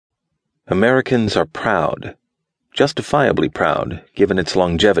Americans are proud, justifiably proud, given its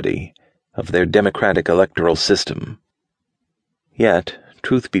longevity, of their democratic electoral system. Yet,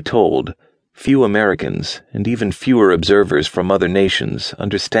 truth be told, few Americans, and even fewer observers from other nations,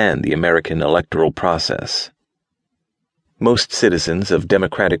 understand the American electoral process. Most citizens of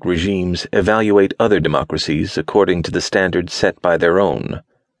democratic regimes evaluate other democracies according to the standards set by their own.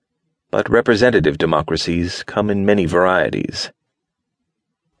 But representative democracies come in many varieties.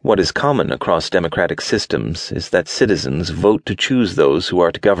 What is common across democratic systems is that citizens vote to choose those who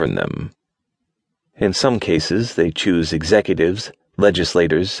are to govern them. In some cases, they choose executives,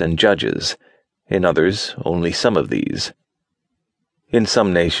 legislators, and judges. In others, only some of these. In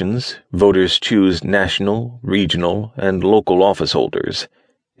some nations, voters choose national, regional, and local office holders.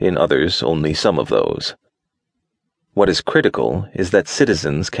 In others, only some of those. What is critical is that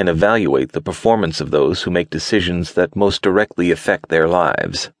citizens can evaluate the performance of those who make decisions that most directly affect their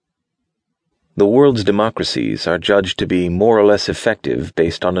lives. The world's democracies are judged to be more or less effective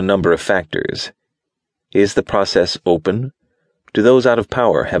based on a number of factors. Is the process open? Do those out of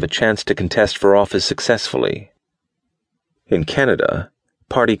power have a chance to contest for office successfully? In Canada,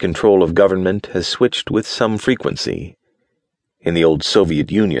 party control of government has switched with some frequency. In the old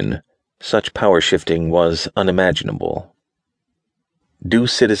Soviet Union, such power shifting was unimaginable. Do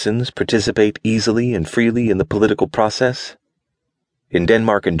citizens participate easily and freely in the political process? In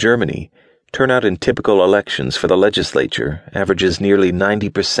Denmark and Germany, turnout in typical elections for the legislature averages nearly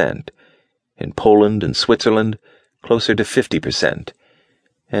 90%. In Poland and Switzerland, closer to 50%.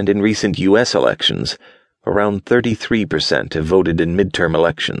 And in recent U.S. elections, around 33% have voted in midterm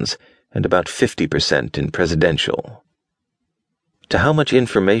elections and about 50% in presidential. To how much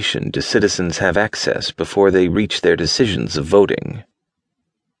information do citizens have access before they reach their decisions of voting?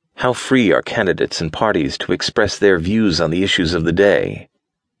 How free are candidates and parties to express their views on the issues of the day?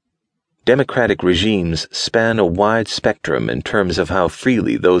 Democratic regimes span a wide spectrum in terms of how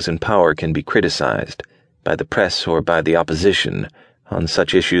freely those in power can be criticized, by the press or by the opposition, on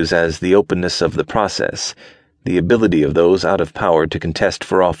such issues as the openness of the process, the ability of those out of power to contest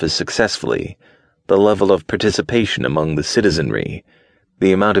for office successfully, the level of participation among the citizenry,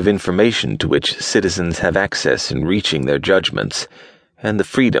 the amount of information to which citizens have access in reaching their judgments, and the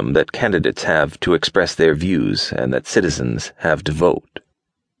freedom that candidates have to express their views and that citizens have to vote.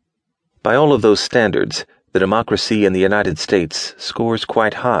 By all of those standards, the democracy in the United States scores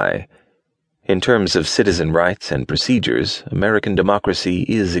quite high. In terms of citizen rights and procedures, American democracy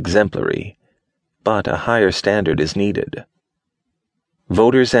is exemplary, but a higher standard is needed.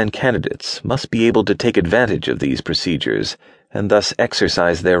 Voters and candidates must be able to take advantage of these procedures and thus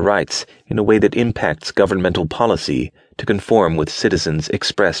exercise their rights in a way that impacts governmental policy to conform with citizens'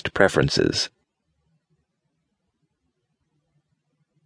 expressed preferences.